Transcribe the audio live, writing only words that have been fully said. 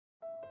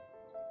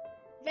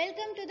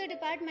Welcome to the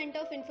Department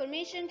of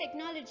Information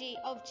Technology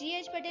of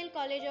G.H. Patel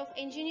College of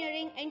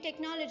Engineering and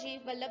Technology,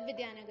 Vallabh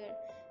Vidyanagar.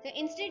 The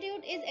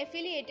institute is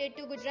affiliated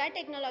to Gujarat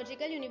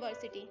Technological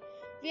University.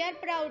 We are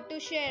proud to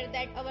share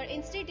that our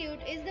institute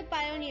is the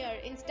pioneer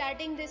in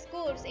starting this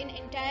course in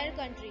entire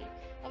country.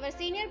 Our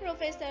senior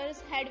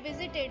professors had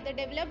visited the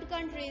developed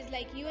countries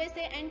like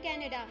USA and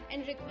Canada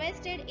and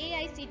requested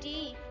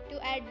AICTE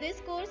to add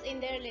this course in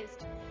their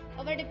list.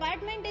 Our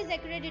department is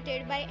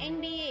accredited by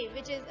NBA,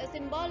 which is a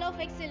symbol of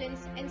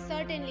excellence, and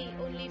certainly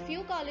only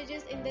few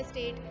colleges in the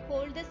state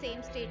hold the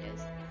same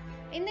status.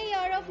 In the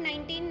year of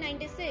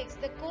 1996,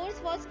 the course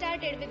was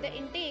started with the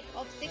intake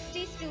of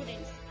 60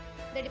 students.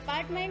 The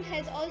department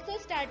has also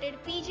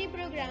started PG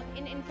program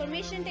in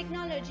information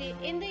technology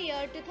in the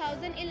year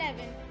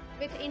 2011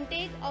 with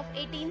intake of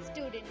 18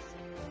 students.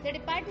 The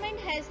department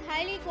has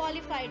highly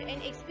qualified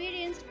and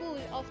experienced pool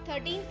of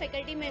 13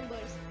 faculty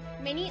members.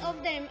 Many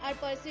of them are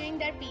pursuing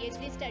their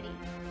PhD study.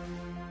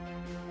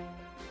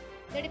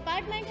 The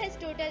department has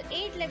total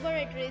 8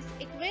 laboratories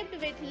equipped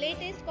with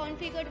latest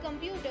configured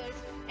computers,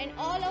 and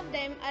all of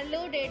them are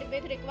loaded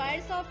with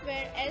required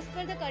software as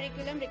per the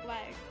curriculum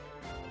required.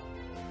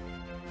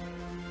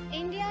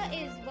 India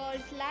is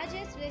world's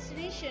largest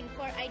destination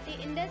for IT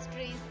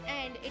industries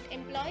and it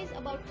employs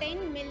about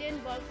 10 million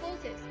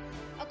workforces.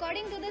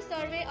 According to the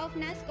survey of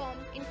NASSCOM,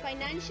 in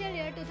financial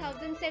year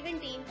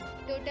 2017,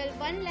 total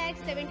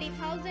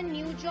 1,70,000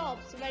 new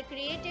jobs were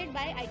created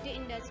by IT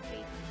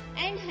industry.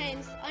 And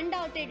hence,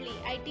 undoubtedly,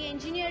 IT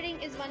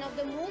engineering is one of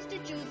the most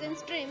chosen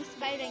streams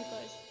by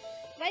rankers.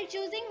 While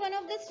choosing one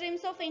of the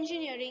streams of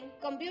engineering,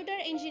 computer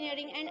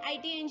engineering and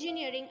IT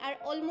engineering are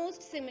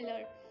almost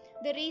similar.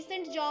 The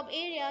recent job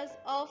areas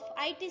of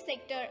IT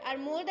sector are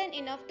more than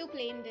enough to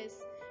claim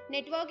this.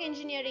 Network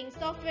engineering,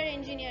 software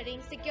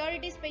engineering,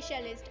 security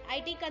specialist,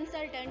 IT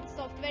consultant,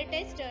 software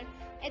tester,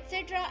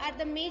 etc. are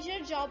the major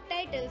job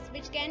titles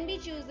which can be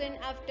chosen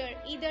after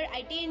either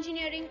IT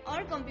engineering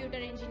or computer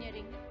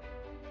engineering.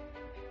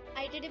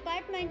 IT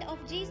department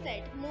of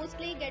GCET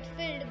mostly get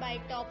filled by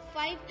top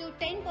 5 to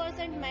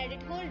 10%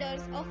 merit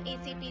holders of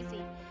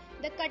ACPC.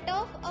 The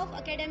cutoff of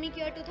academic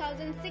year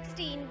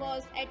 2016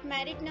 was at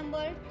merit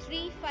number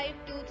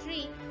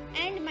 3523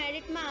 and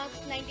merit marks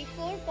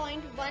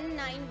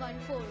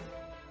 94.1914.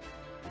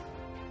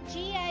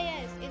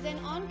 GIS is an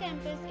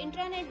on-campus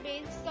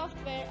intranet-based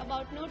software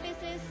about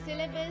notices,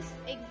 syllabus,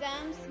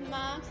 exams,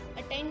 marks,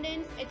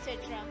 attendance,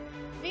 etc.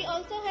 We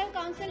also have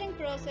counseling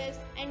process,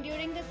 and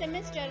during the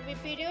semester we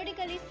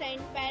periodically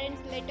send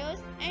parents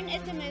letters and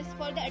SMS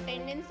for the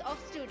attendance of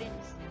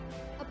students.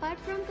 Apart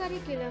from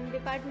curriculum,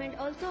 department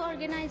also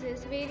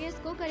organizes various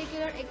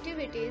co-curricular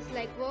activities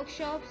like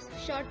workshops,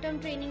 short-term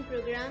training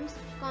programs,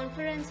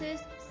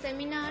 conferences,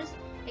 seminars,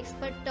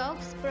 expert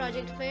talks,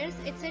 project fairs,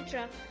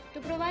 etc.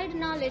 to provide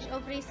knowledge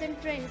of recent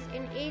trends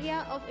in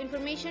area of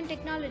information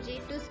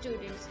technology to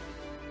students.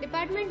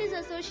 Department is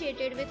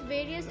associated with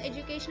various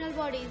educational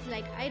bodies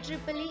like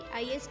IEEE,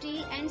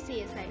 ISTE and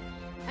CSI.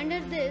 Under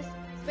this,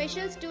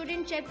 special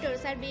student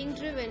chapters are being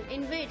driven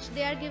in which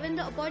they are given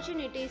the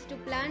opportunities to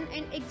plan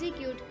and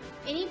execute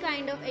any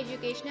kind of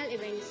educational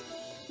events.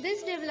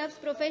 This develops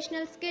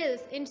professional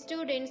skills in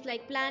students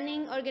like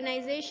planning,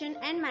 organization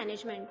and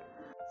management.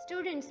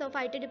 Students of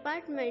IT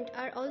department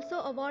are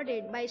also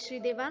awarded by Shri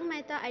Devang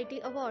Mehta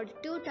IT Award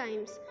 2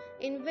 times,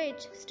 in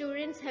which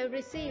students have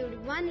received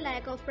 1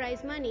 lakh of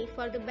prize money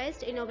for the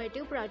best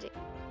innovative project.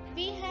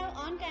 We have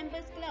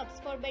on-campus clubs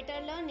for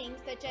better learning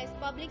such as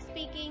public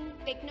speaking,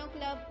 Techno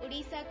Club,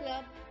 Odisha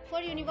Club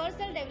for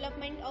universal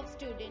development of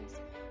students.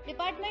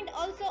 Department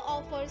also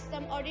offers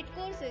some audit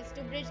courses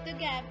to bridge the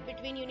gap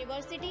between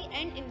university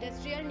and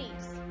industrial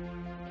needs.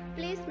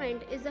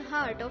 Placement is the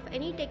heart of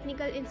any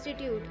technical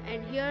institute,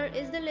 and here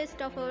is the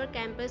list of our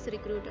campus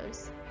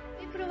recruiters.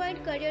 We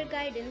provide career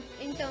guidance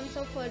in terms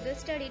of further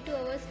study to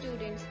our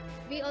students.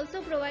 We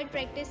also provide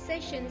practice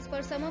sessions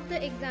for some of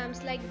the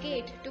exams like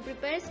GATE to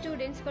prepare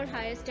students for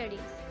higher studies.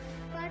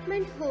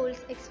 Department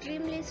holds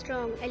extremely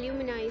strong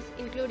alumni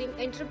including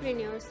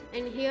entrepreneurs,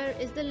 and here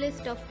is the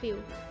list of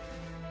few.